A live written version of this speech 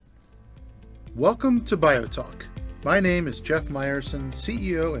Welcome to Biotalk. My name is Jeff Meyerson,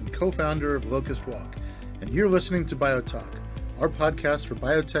 CEO and co-founder of Locust Walk, and you're listening to Biotalk, our podcast for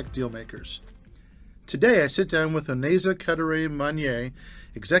biotech dealmakers. Today I sit down with Onaiza Cadoret-Manier,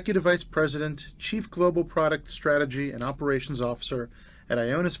 Executive Vice President, Chief Global Product Strategy and Operations Officer at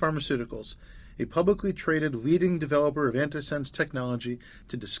Ionis Pharmaceuticals, a publicly traded leading developer of antisense technology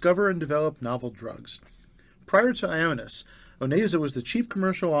to discover and develop novel drugs. Prior to Ionis, Onaiza was the Chief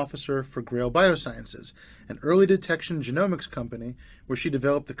Commercial Officer for Grail Biosciences, an early detection genomics company where she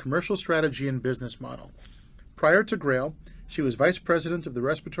developed the commercial strategy and business model. Prior to Grail, she was Vice President of the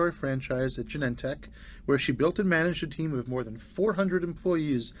Respiratory Franchise at Genentech, where she built and managed a team of more than 400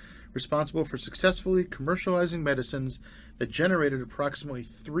 employees responsible for successfully commercializing medicines that generated approximately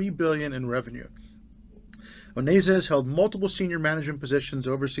 $3 billion in revenue. Onaiza has held multiple senior management positions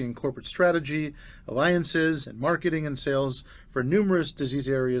overseeing corporate strategy, alliances, and marketing and sales for numerous disease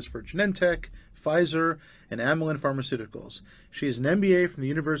areas for Genentech, Pfizer, and Amylin Pharmaceuticals. She has an MBA from the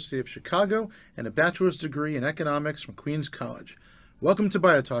University of Chicago and a bachelor's degree in economics from Queens College. Welcome to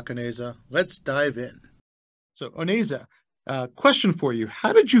Biotalk, Onaiza. Let's dive in. So, Onaiza, question for you.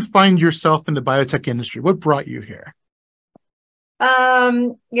 How did you find yourself in the biotech industry? What brought you here?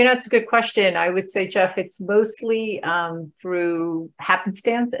 It's a good question. I would say, Jeff, it's mostly through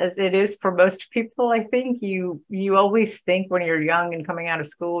happenstance, as it is for most people. I think you always think when you're young and coming out of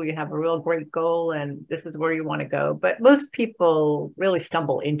school, you have a real great goal and this is where you want to go. But most people really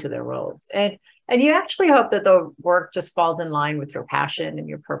stumble into their roles, and you actually hope that the work just falls in line with your passion and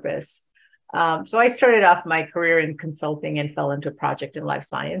your purpose. So I started off my career in consulting and fell into project and life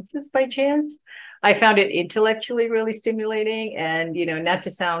sciences by chance. I found it intellectually really stimulating and, not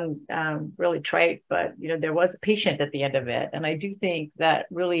to sound really trite, but, there was a patient at the end of it. And I do think that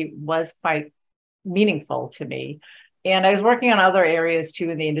really was quite meaningful to me. And I was working on other areas too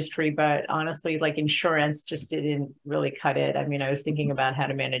in the industry, but honestly, like insurance just didn't really cut it. I mean, I was thinking about how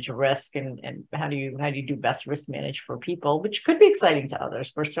to manage risk and how do you do best risk manage for people, which could be exciting to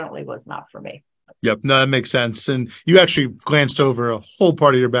others, but certainly was not for me. Yep, no, that makes sense. And you actually glanced over a whole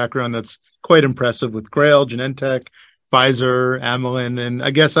part of your background that's quite impressive with Grail, Genentech, Pfizer, Amylin. And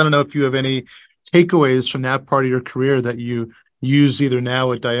I guess I don't know if you have any takeaways from that part of your career that you use either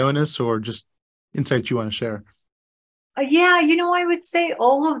now at Ionis or just insights you want to share. Yeah, I would say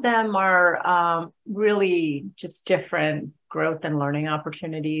all of them are really just different growth and learning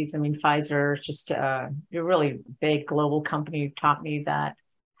opportunities. I mean, Pfizer is just a really big global company who taught me that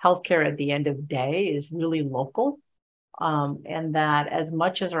healthcare at the end of the day is really local. And that as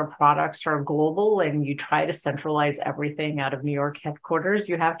much as our products are global and you try to centralize everything out of New York headquarters,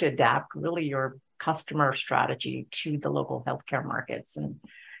 you have to adapt really your customer strategy to the local healthcare markets.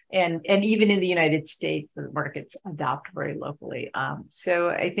 And even in the United States, the markets adopt very locally. So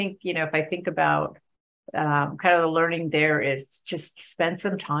I think, if I think about kind of the learning there is just spend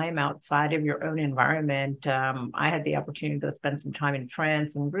some time outside of your own environment. I had the opportunity to spend some time in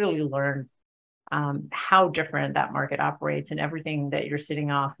France and really learn how different that market operates, and everything that you're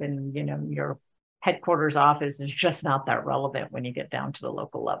sitting off in, your headquarters office is just not that relevant when you get down to the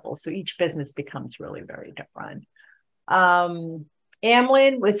local level. So each business becomes really very different.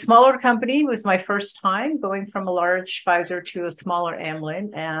 Amylin, with smaller company, was my first time going from a large Pfizer to a smaller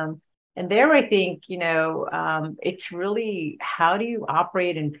Amylin. And there, I think, it's really how do you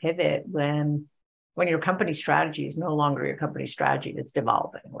operate and pivot when your company strategy is no longer your company strategy, it's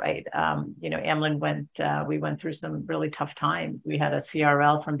devolving, right? Amylin we went through some really tough times. We had a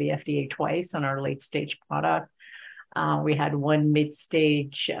CRL from the FDA twice on our late stage product. We had one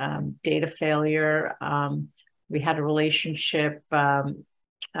mid-stage data failure. We had a relationship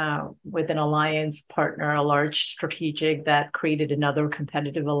with an alliance partner, a large strategic that created another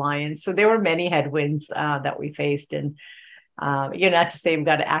competitive alliance. So there were many headwinds that we faced. And, not to say we've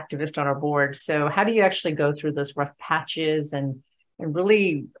got an activist on our board. So how do you actually go through those rough patches and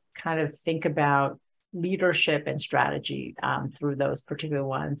really kind of think about leadership and strategy through those particular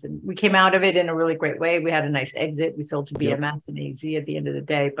ones? And we came out of it in a really great way. We had a nice exit. We sold to BMS and AZ at the end of the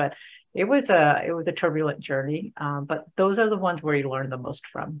day, but it was a turbulent journey. But those are the ones where you learn the most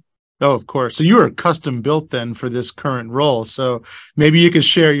from. Oh, of course. So you were custom built then for this current role. So maybe you could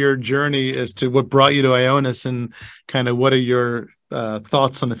share your journey as to what brought you to Ionis and kind of what are your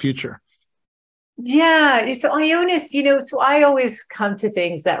thoughts on the future? Yeah. So Ionis, so I always come to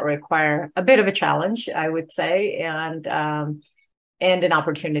things that require a bit of a challenge, I would say, and an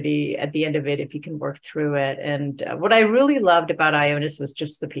opportunity at the end of it if you can work through it. And what I really loved about Ionis was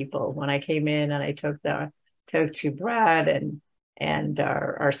just the people. When I came in and I talked to Brad and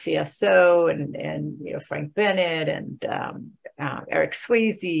our CSO and Frank Bennett and Eric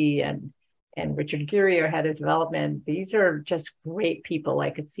Swayze and Richard Geary, our head of development. These are just great people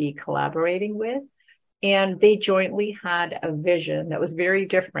I could see collaborating with. And they jointly had a vision that was very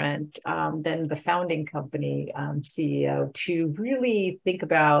different than the founding company CEO, to really think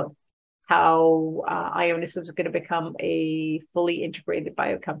about how Ionis was going to become a fully integrated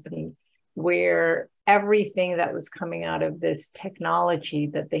bio company, where everything that was coming out of this technology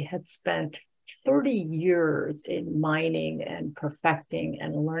that they had spent 30 years in mining and perfecting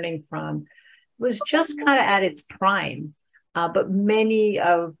and learning from was just kind of at its prime. But many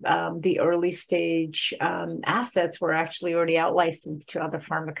of the early stage assets were actually already out licensed to other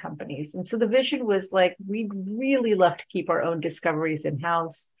pharma companies. And so the vision was like, we'd really love to keep our own discoveries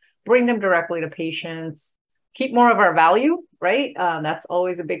in-house, bring them directly to patients, keep more of our value, right? That's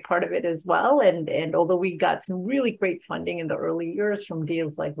always a big part of it as well. And although we got some really great funding in the early years from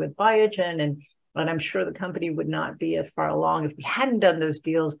deals like with Biogen, and I'm sure the company would not be as far along if we hadn't done those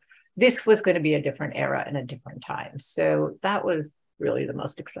deals, this was going to be a different era and a different time. So that was really the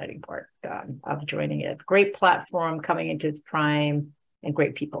most exciting part of joining it. Great platform coming into its prime and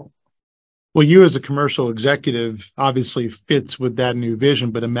great people. Well, you as a commercial executive obviously fits with that new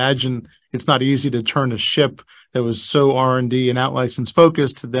vision, but imagine it's not easy to turn a ship that was so R&D and out-license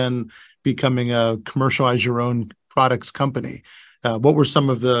focused to then becoming a commercialize your own products company. What were some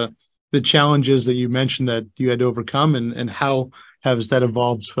of the challenges that you mentioned that you had to overcome, and how has that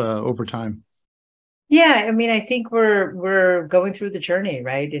evolved over time? Yeah, I mean, I think we're going through the journey,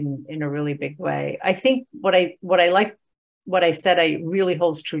 right, in a really big way. I think what I said I really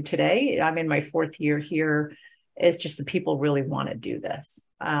holds true today. I'm in my fourth year here. Is just the people really want to do this.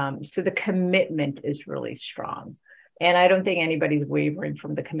 So the commitment is really strong, and I don't think anybody's wavering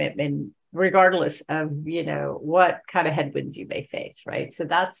from the commitment, regardless of what kind of headwinds you may face, right? So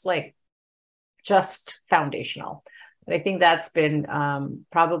that's like just foundational. And I think that's been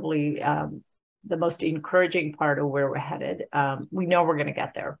probably the most encouraging part of where we're headed. We know we're going to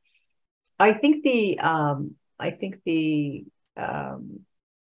get there. I think the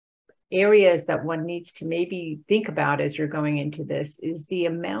areas that one needs to maybe think about as you're going into this is the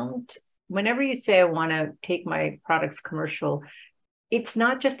amount. Whenever you say, I want to take my products commercial, it's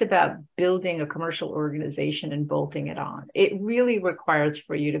not just about building a commercial organization and bolting it on. It really requires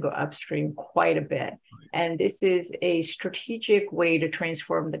for you to go upstream quite a bit. And this is a strategic way to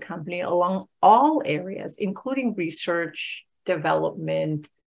transform the company along all areas, including research, development,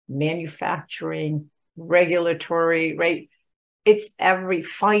 manufacturing, regulatory, right? It's every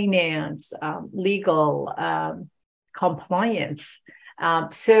finance, legal, compliance.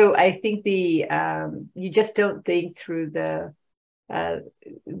 So I think you just don't think through the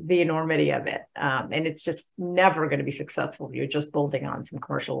enormity of it. And it's just never going to be successful if you're just bolting on some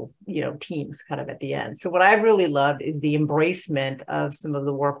commercial, teams kind of at the end. So what I really loved is the embracement of some of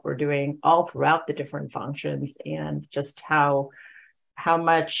the work we're doing all throughout the different functions, and just how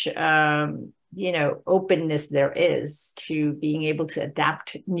much, openness there is to being able to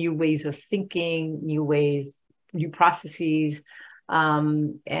adapt new ways of thinking, new processes,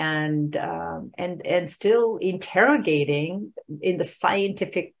 and still interrogating in the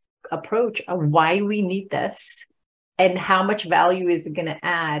scientific approach of why we need this and how much value is it going to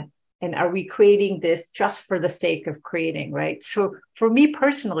add, and are we creating this just for the sake of creating, right? So for me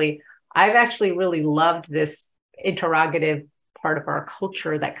personally, I've actually really loved this interrogative part of our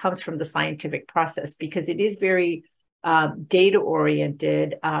culture that comes from the scientific process, because it is very data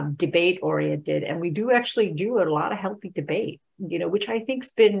oriented, debate oriented, and we do actually do a lot of healthy debate, which I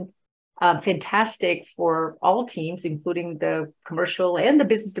think's been fantastic for all teams, including the commercial and the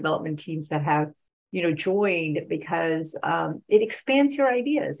business development teams that have joined, because it expands your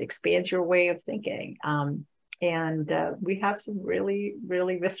ideas, expands your way of thinking, and we have some really,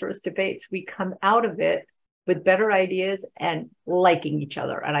 really viscerous debates. We come out of it with better ideas and liking each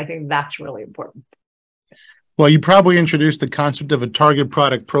other, and I think that's really important. Well, you probably introduced the concept of a target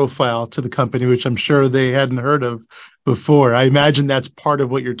product profile to the company, which I'm sure they hadn't heard of before. I imagine that's part of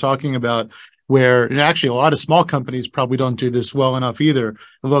what you're talking about, where, and actually a lot of small companies probably don't do this well enough either.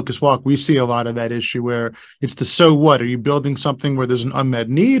 At Locust Walk, we see a lot of that issue where it's the so what? Are you building something where there's an unmet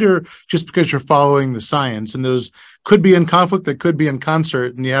need, or just because you're following the science? And those could be in conflict, that could be in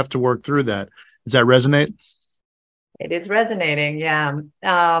concert, and you have to work through that. Does that resonate? It is resonating, yeah.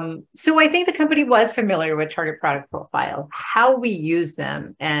 So I think the company was familiar with target product profile, how we use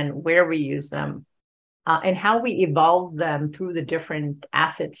them and where we use them, and how we evolve them through the different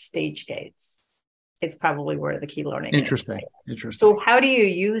asset stage gates. It's probably where the key learning is. Interesting. So how do you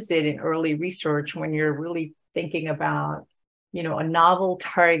use it in early research when you're really thinking about, a novel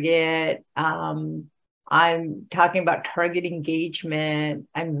target, I'm talking about target engagement.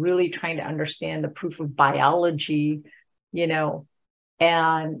 I'm really trying to understand the proof of biology, you know,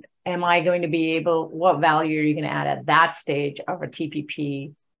 and am I going to be able, what value are you going to add at that stage of a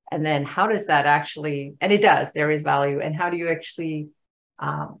TPP? And then how does that actually, and it does, there is value. And how do you actually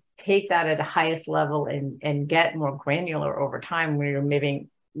take that at the highest level and get more granular over time when you're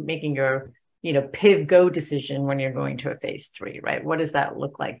making your, PIV go decision when you're going to a phase 3, right? What does that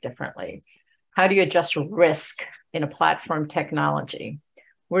look like differently? How do you adjust risk in a platform technology?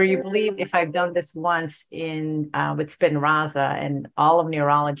 Where you believe if I've done this once with Spinraza and all of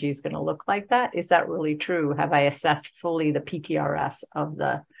neurology is going to look like that, is that really true? Have I assessed fully the PTRS of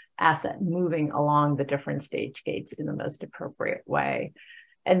the asset moving along the different stage gates in the most appropriate way?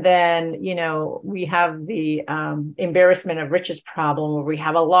 And then, we have the embarrassment of riches problem where we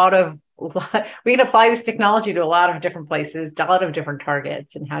have we can apply this technology to a lot of different places, a lot of different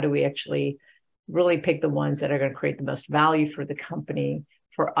targets. And how do we actually really pick the ones that are going to create the most value for the company,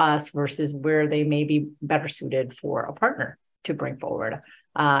 for us, versus where they may be better suited for a partner to bring forward.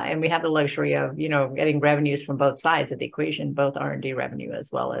 And we have the luxury of, getting revenues from both sides of the equation, both R&D revenue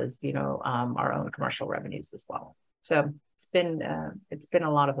as well as, our own commercial revenues as well. So it's been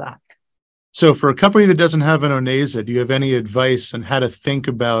a lot of that. So for a company that doesn't have an Onaiza, do you have any advice on how to think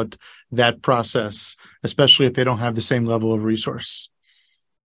about that process, especially if they don't have the same level of resource?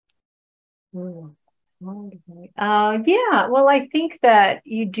 Yeah, well, I think that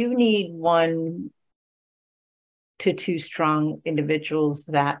you do need 1 to 2 strong individuals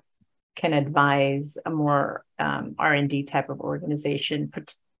that can advise a more R&D type of organization.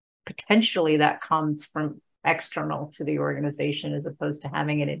 Potentially that comes from external to the organization as opposed to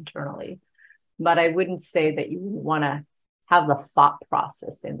having it internally. But I wouldn't say that you want to have the thought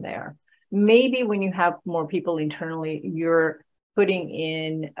process in there. Maybe when you have more people internally, you're putting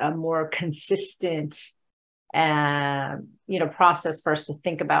in a more consistent process for us to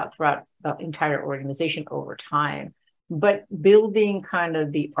think about throughout the entire organization over time. But building kind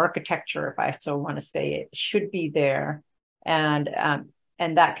of the architecture, if I so want to say it, should be there.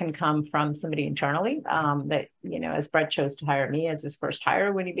 And that can come from somebody internally that, as Brett chose to hire me as his first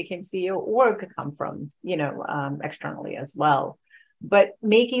hire when he became CEO, or it could come from, externally as well. But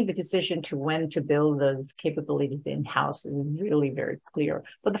making the decision to when to build those capabilities in-house is really very clear.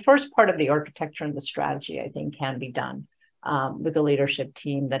 But the first part of the architecture and the strategy, I think, can be done with a leadership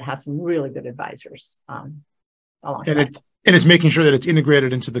team that has some really good advisors alongside. And it's making sure that it's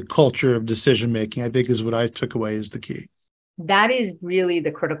integrated into the culture of decision-making, I think, is what I took away as the key. That is really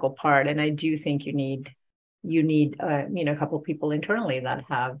the critical part. And I do think you need a couple of people internally that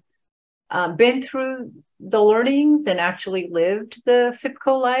have been through the learnings and actually lived the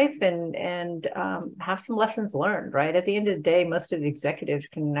FIPCO life and have some lessons learned, right? At the end of the day, most of the executives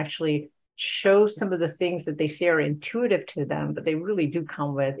can actually show some of the things that they say are intuitive to them, but they really do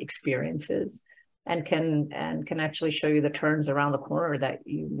come with experiences and can actually show you the turns around the corner that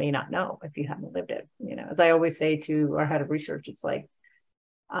you may not know if you haven't lived it. As I always say to our head of research, it's like,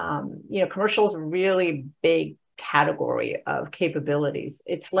 commercial is a really big category of capabilities.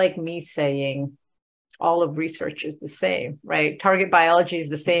 It's like me saying all of research is the same, right? Target biology is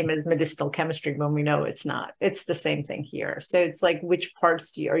the same as medicinal chemistry when we know it's not. It's the same thing here. So it's like, which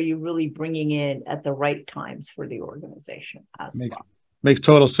parts are you really bringing in at the right times for the organization as well? Makes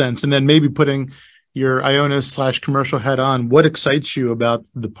total sense. And then maybe putting your Ionis/commercial head on, what excites you about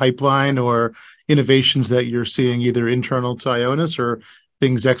the pipeline or innovations that you're seeing either internal to Ionis or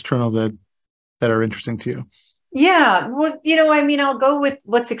things external that are interesting to you? Yeah, well, I'll go with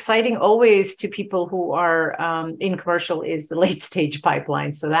what's exciting always to people who are in commercial is the late stage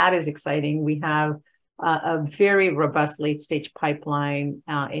pipeline. So that is exciting. We have a very robust late stage pipeline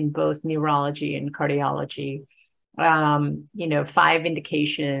in both neurology and cardiology. 5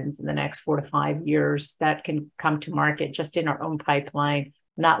 indications in the next 4 to 5 years that can come to market just in our own pipeline,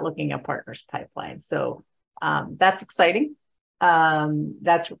 not looking at partners' pipeline. So that's exciting.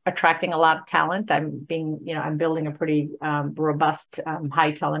 That's attracting a lot of talent. I'm building a pretty robust,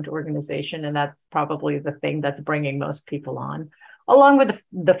 high talent organization, and that's probably the thing that's bringing most people on, along with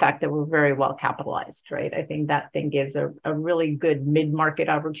the fact that we're very well capitalized, right? I think that thing gives a really good mid-market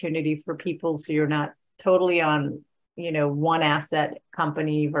opportunity for people. So you're not totally on, one asset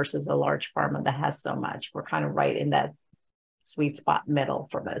company versus a large pharma that has so much. We're kind of right in that sweet spot middle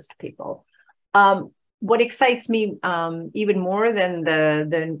for most people. What excites me even more than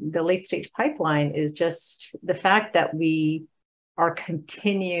the late stage pipeline is just the fact that we are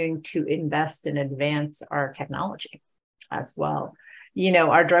continuing to invest and advance our technology as well.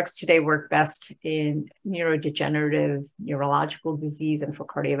 Our drugs today work best in neurodegenerative, neurological disease and for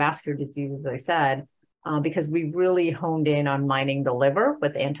cardiovascular disease, as I said. because we really honed in on mining the liver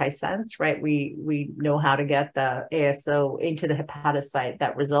with antisense, right? We know how to get the ASO into the hepatocyte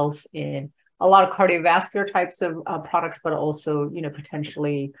that results in a lot of cardiovascular types of products, but also,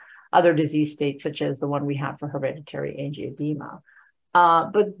 potentially other disease states, such as the one we have for hereditary angioedema.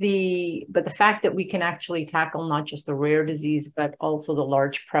 But the fact that we can actually tackle not just the rare disease, but also the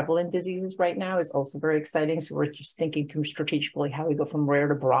large prevalent diseases right now is also very exciting. So we're just thinking through strategically how we go from rare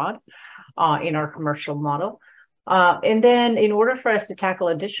to broad in our commercial model. And then in order for us to tackle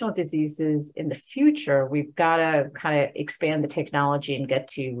additional diseases in the future, we've got to kind of expand the technology and get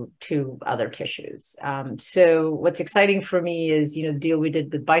to other tissues. So what's exciting for me is, the deal we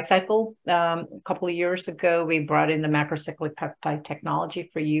did with Bicycle a couple of years ago. We brought in the macrocyclic peptide technology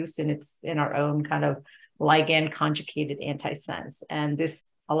for use, and it's in our own kind of ligand conjugated antisense. And this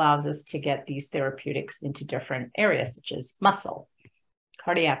allows us to get these therapeutics into different areas, such as muscle,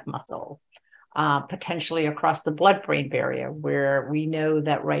 cardiac muscle, potentially across the blood-brain barrier, where we know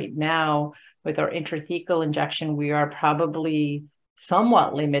that right now with our intrathecal injection, we are probably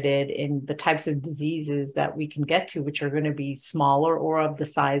somewhat limited in the types of diseases that we can get to, which are going to be smaller or of the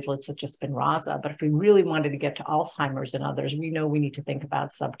size, let's such as Spinraza. But if we really wanted to get to Alzheimer's and others, we know we need to think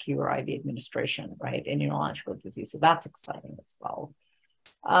about sub-Q or IV administration, right? Immunological disease. So that's exciting as well.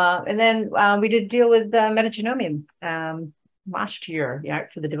 And then we did deal with Metagenomium last year,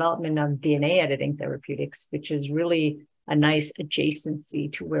 for the development of DNA editing therapeutics, which is really a nice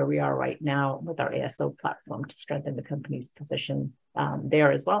adjacency to where we are right now with our ASO platform to strengthen the company's position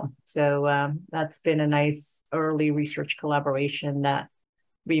there as well. So that's been a nice early research collaboration that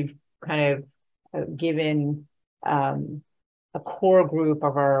we've kind of given a core group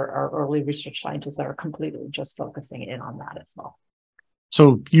of our early research scientists that are completely just focusing in on that as well.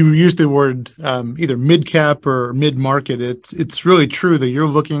 So you used the word either mid-cap or mid-market. It's really true that you're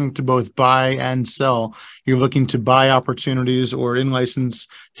looking to both buy and sell. You're looking to buy opportunities or in-license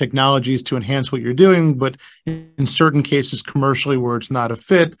technologies to enhance what you're doing, but in certain cases, commercially, where it's not a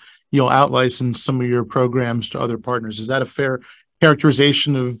fit, you'll out-license some of your programs to other partners. Is that a fair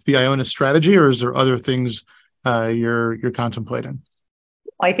characterization of the Ionis strategy, or is there other things you're contemplating?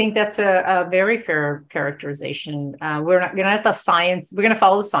 I think that's a very fair characterization. We're not going to have the science. We're going to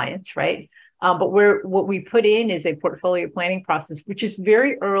follow the science, right? But what we put in is a portfolio planning process, which is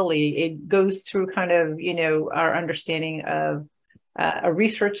very early. It goes through kind of, our understanding of a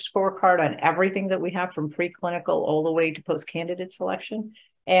research scorecard on everything that we have from preclinical all the way to post-candidate selection,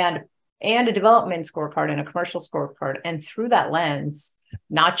 and a development scorecard and a commercial scorecard. And through that lens,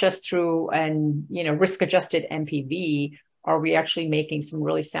 not just through risk-adjusted NPV, are we actually making some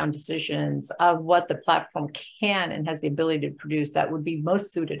really sound decisions of what the platform can and has the ability to produce that would be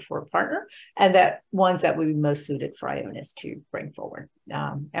most suited for a partner, and that ones that would be most suited for Ionis to bring forward.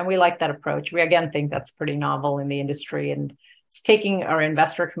 And we like that approach. We, again, think that's pretty novel in the industry, and it's taking our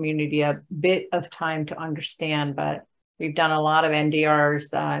investor community a bit of time to understand, but we've done a lot of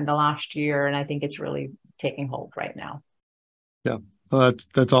NDRs in the last year, and I think it's really taking hold right now. Yeah. Well,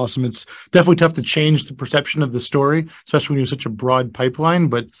 that's awesome. It's definitely tough to change the perception of the story, especially when you have such a broad pipeline,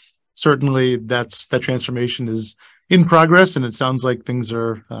 but certainly that transformation is in progress, and it sounds like things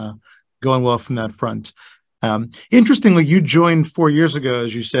are going well from that front. Interestingly, you joined 4 years ago,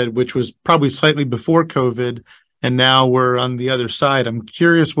 as you said, which was probably slightly before COVID, and now we're on the other side. I'm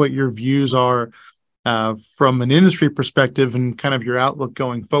curious what your views are from an industry perspective and kind of your outlook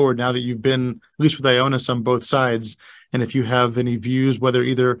going forward now that you've been, at least with Ionis, on both sides. And if you have any views, whether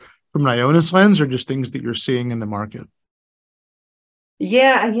either from an Ionis lens or just things that you're seeing in the market.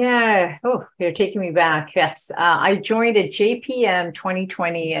 Yeah. Oh, you're taking me back. Yes. I joined at JPM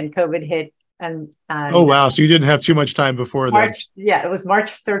 2020 and COVID hit. And oh, wow. So you didn't have too much time before that. Yeah, it was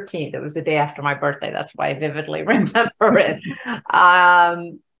March 13th. It was the day after my birthday. That's why I vividly remember it.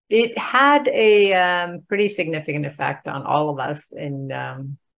 It had a pretty significant effect on all of us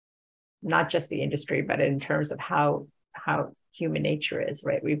in not just the industry, but in terms of how human nature is,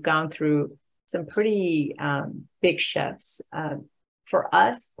 right? We've gone through some pretty big shifts. For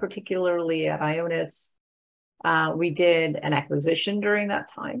us, particularly at Ionis, we did an acquisition during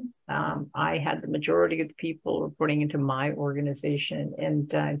that time. I had the majority of the people reporting into my organization,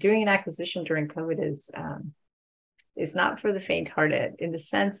 and doing an acquisition during COVID is not for the faint-hearted, in the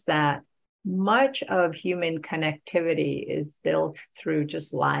sense that much of human connectivity is built through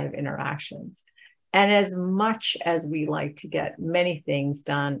just live interactions. And as much as we like to get many things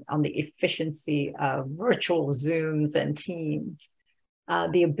done on the efficiency of virtual Zooms and Teams,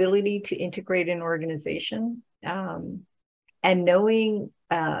 the ability to integrate an organization and knowing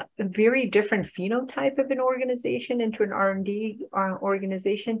a very different phenotype of an organization into an R&D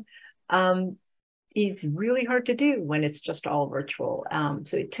organization is really hard to do when it's just all virtual.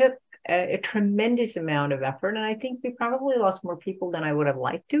 So it took a tremendous amount of effort. And I think we probably lost more people than I would have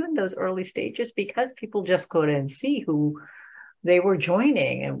liked to in those early stages, because people just couldn't see who they were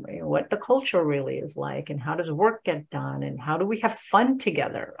joining and what the culture really is like, and how does work get done, and how do we have fun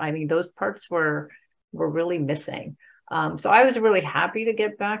together. I mean, those parts were really missing. So I was really happy to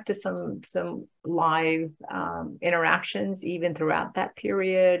get back to some live interactions even throughout that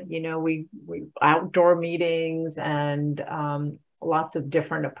period. You know, we outdoor meetings and lots of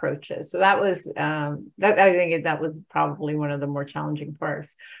different approaches. So that was that, I think that was probably one of the more challenging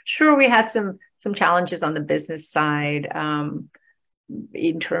parts. Sure, we had some challenges on the business side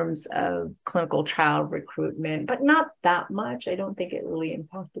in terms of clinical trial recruitment, but not that much. I don't think it really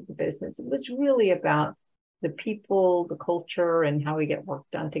impacted the business. It was really about the people, the culture, and how we get work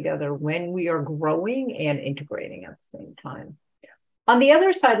done together when we are growing and integrating at the same time. On the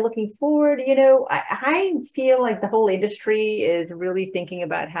other side, looking forward, you know, I feel like the whole industry is really thinking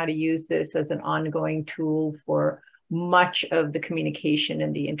about how to use this as an ongoing tool for much of the communication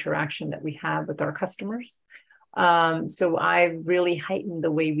and the interaction that we have with our customers. So I've really heightened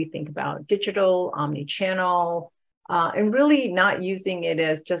the way we think about digital, omni-channel, and really not using it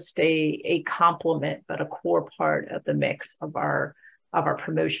as just a complement, but a core part of the mix of our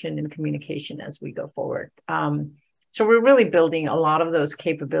promotion and communication as we go forward. So we're really building a lot of those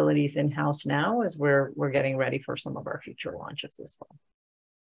capabilities in-house now as we're getting ready for some of our future launches as well.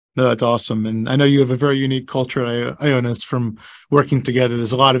 No, that's awesome. And I know you have a very unique culture at Ionis from working together.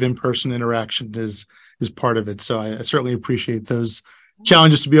 There's a lot of in-person interaction is part of it. So I certainly appreciate those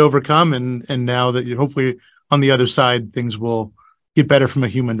challenges to be overcome. And now that you're hopefully on the other side, things will get better from a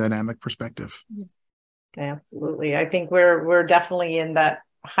human dynamic perspective. Absolutely. I think we're definitely in that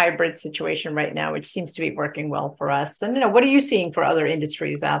hybrid situation right now, which seems to be working well for us. And, you know, what are you seeing for other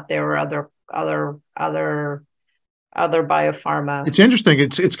industries out there, or other biopharma? It's interesting.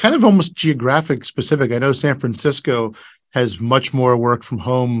 It's kind of almost geographic specific. I know San Francisco has much more work from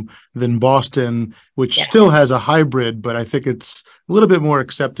home than Boston, which still has a hybrid, but I think it's a little bit more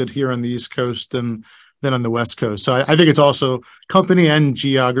accepted here on the East Coast than on the West Coast. So I think it's also company and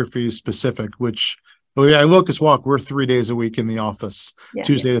geography specific, which at Locust Walk, we're 3 days a week in the office,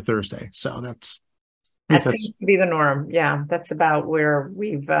 Tuesday to Thursday. So that seems to be the norm. Yeah, that's about where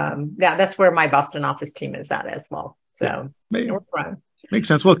we've, that's where my Boston office team is at as well. So we're fine. Makes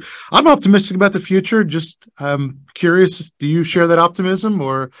sense. Look, I'm optimistic about the future. Just curious, do you share that optimism,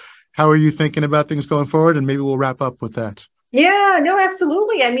 or how are you thinking about things going forward? And maybe we'll wrap up with that. Yeah, no,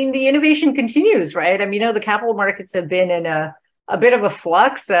 absolutely. I mean, the innovation continues, right? I mean, you know, the capital markets have been in a bit of a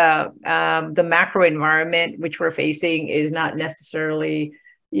flux. The macro environment which we're facing is not necessarily,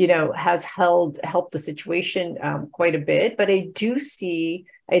 you know, has helped the situation quite a bit. But I do see,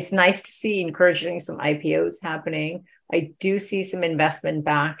 it's nice to see encouraging some IPOs happening. I do see some investment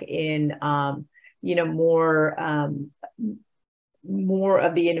back in, you know, more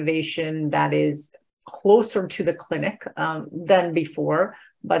of the innovation that is closer to the clinic than before.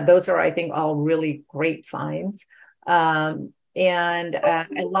 But those are, I think, all really great signs. And a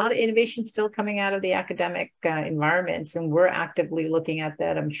lot of innovation still coming out of the academic environments, and we're actively looking at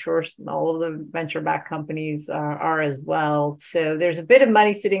that. I'm sure all of the venture-backed companies are as well. So there's a bit of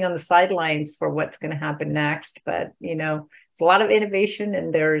money sitting on the sidelines for what's going to happen next. But you know, it's a lot of innovation,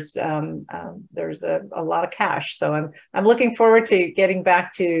 and there's a lot of cash. So I'm looking forward to getting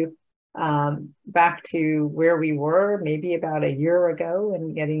back to where we were maybe about a year ago,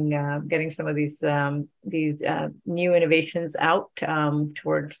 and getting some of these new innovations out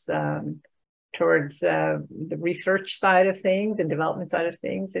towards the research side of things and development side of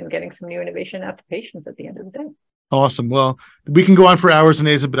things, and getting some new innovation out to patients at the end of the day. Awesome. Well, we can go on for hours,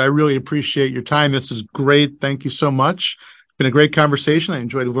 Onaiza, but I really appreciate your time. This is great. Thank you so much. It's been a great conversation. I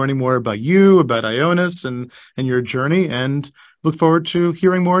enjoyed learning more about you, about Ionis, and your journey, and look forward to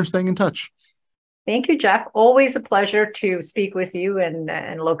hearing more and staying in touch. Thank you, Jeff. Always a pleasure to speak with you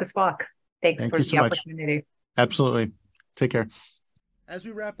and Locust Walk. Thank for the opportunity. Absolutely. Take care. As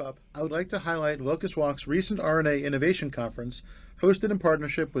we wrap up, I would like to highlight Locust Walk's recent RNA Innovation Conference, hosted in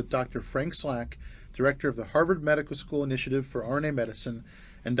partnership with Dr. Frank Slack, Director of the Harvard Medical School Initiative for RNA Medicine,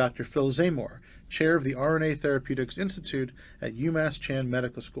 and Dr. Phil Zamor, Chair of the RNA Therapeutics Institute at UMass Chan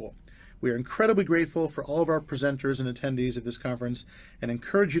Medical School. We are incredibly grateful for all of our presenters and attendees at this conference, and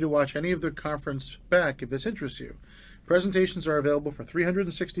encourage you to watch any of the conference back if this interests you. Presentations are available for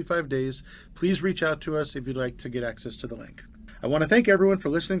 365 days. Please reach out to us if you'd like to get access to the link. I want to thank everyone for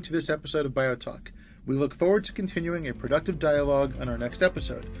listening to this episode of Biotalk. We look forward to continuing a productive dialogue on our next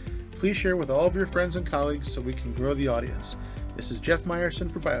episode. Please share with all of your friends and colleagues so we can grow the audience. This is Jeff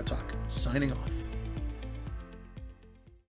Meyerson for Biotalk, signing off.